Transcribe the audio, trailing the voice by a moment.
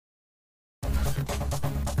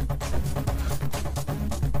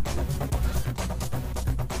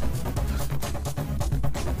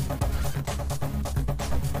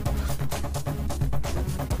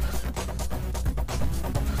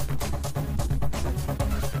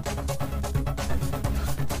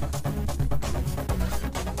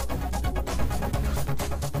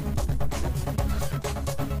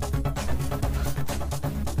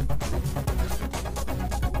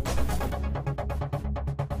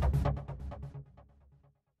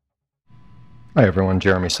Hi everyone,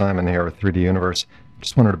 Jeremy Simon here with 3D Universe.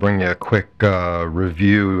 Just wanted to bring you a quick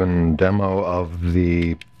review and demo of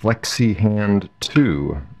the Flexy-Hand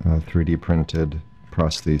 2 3D printed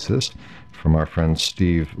prosthesis from our friend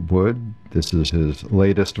Steve Wood. This is his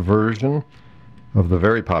latest version of the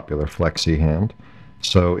very popular Flexy-Hand.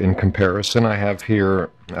 So in comparison, I have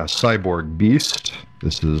here a Cyborg Beast.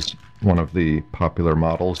 This is one of the popular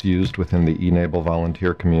models used within the eNable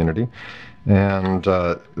volunteer community. And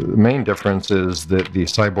the main difference is that the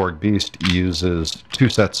Cyborg Beast uses two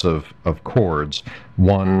sets of cords,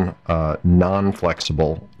 one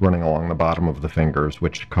non-flexible running along the bottom of the fingers,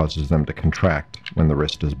 which causes them to contract when the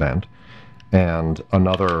wrist is bent, and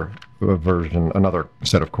another another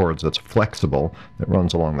set of cords that's flexible that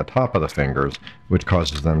runs along the top of the fingers, which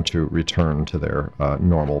causes them to return to their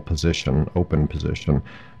normal position, open position,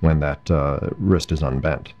 when that wrist is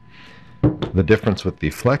unbent. The difference with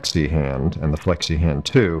the Flexy-Hand and the Flexy-Hand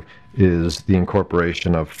 2 is the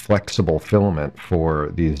incorporation of flexible filament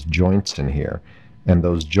for these joints in here. And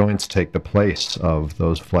those joints take the place of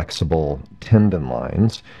those flexible tendon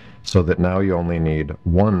lines, so that now you only need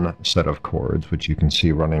one set of cords, which you can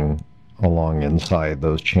see running along inside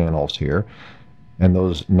those channels here. And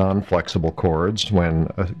those non-flexible cords, when,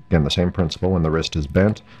 again, the same principle, when the wrist is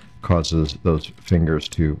bent, causes those fingers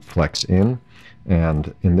to flex in.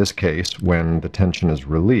 And in this case, when the tension is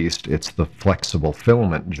released, it's the flexible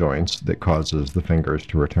filament joints that causes the fingers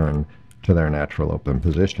to return to their natural open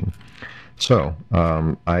position. So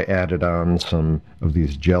I added on some of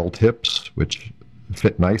these gel tips, which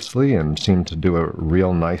fit nicely and seem to do a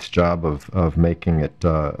real nice job of making it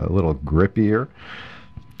a little grippier.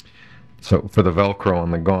 So for the Velcro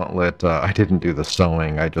on the gauntlet, I didn't do the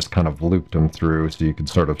sewing. I just kind of looped them through so you could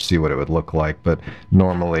sort of see what it would look like. But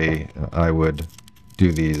normally I would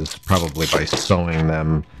do these probably by sewing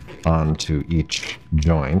them onto each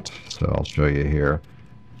joint. So I'll show you here.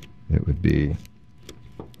 It would be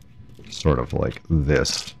sort of like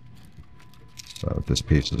this. So this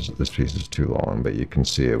piece is too long, but you can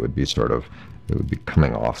see it would be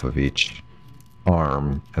coming off of each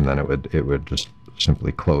arm, and then it would just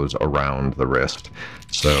simply close around the wrist.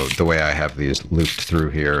 So the way I have these looped through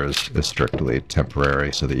here is strictly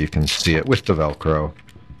temporary, so that you can see it with the Velcro.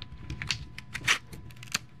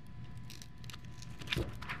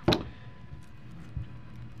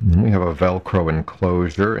 And we have a Velcro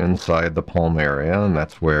enclosure inside the palm area, and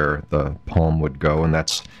that's where the palm would go, and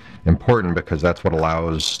that's important because that's what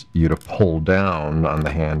allows you to pull down on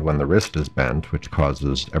the hand when the wrist is bent, which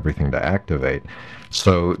causes everything to activate.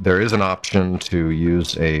 So there is an option to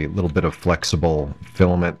use a little bit of flexible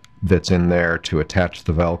filament that's in there to attach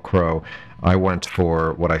the Velcro. I went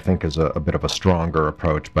for what I think is a bit of a stronger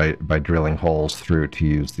approach by drilling holes through to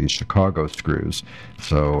use these Chicago screws.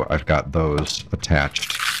 So I've got those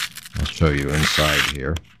attached. I'll show you inside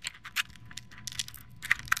here.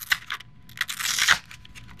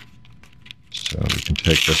 So we can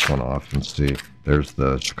take this one off and see there's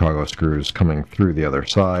the Chicago screws coming through the other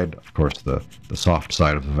side. Of course, the soft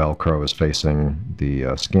side of the Velcro is facing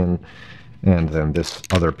the skin. And then this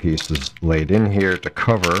other piece is laid in here to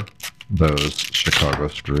cover those Chicago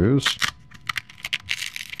screws.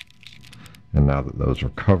 And now that those are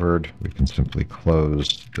covered, we can simply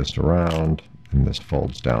close this around, and this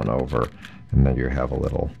folds down over. And then you have a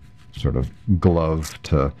little sort of glove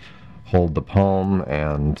to hold the palm,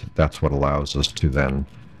 and that's what allows us to then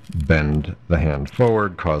bend the hand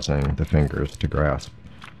forward, causing the fingers to grasp.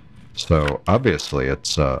 So obviously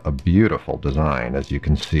it's a beautiful design. As you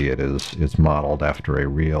can see, it's modeled after a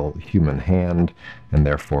real human hand, and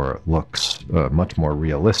therefore looks much more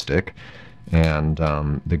realistic. And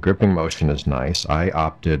the gripping motion is nice. I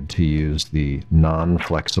opted to use the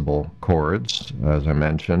non-flexible cords, as I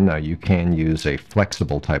mentioned. Now you can use a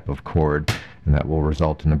flexible type of cord, and that will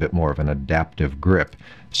result in a bit more of an adaptive grip.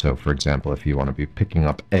 So for example, if you want to be picking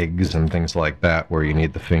up eggs and things like that, where you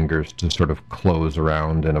need the fingers to sort of close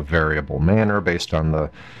around in a variable manner based on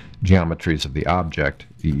the geometries of the object,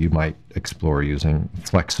 you might explore using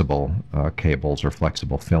flexible cables or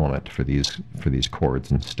flexible filament for these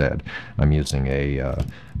cords instead. I'm using a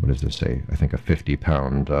what does this say? I think a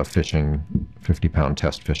 50-pound 50-pound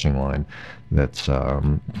test fishing line that's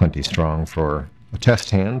plenty strong for a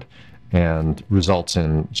test hand, and results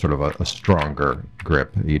in sort of a stronger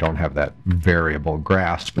grip. You don't have that variable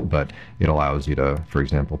grasp, but it allows you to, for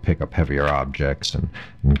example, pick up heavier objects and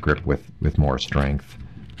grip with more strength.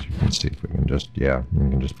 So you can see if we can just, yeah, we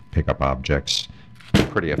can just pick up objects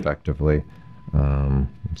pretty effectively.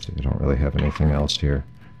 Let's see, I don't really have anything else here.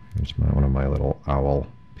 Here's one of my little owl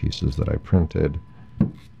pieces that I printed.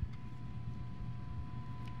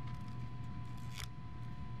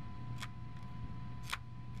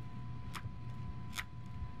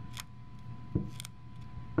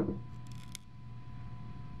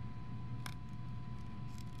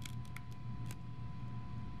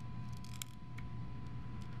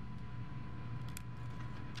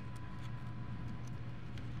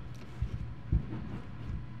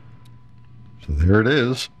 So there it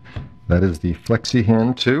is. That is the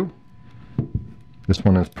Flexy-Hand 2. This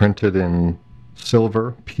one is printed in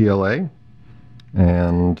silver PLA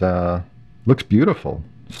and looks beautiful.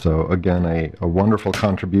 So again, a wonderful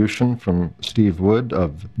contribution from Steve Wood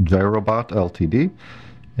of Gyrobot Ltd.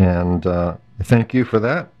 And thank you for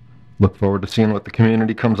that. Look forward to seeing what the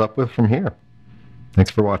community comes up with from here. Thanks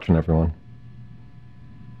for watching, everyone.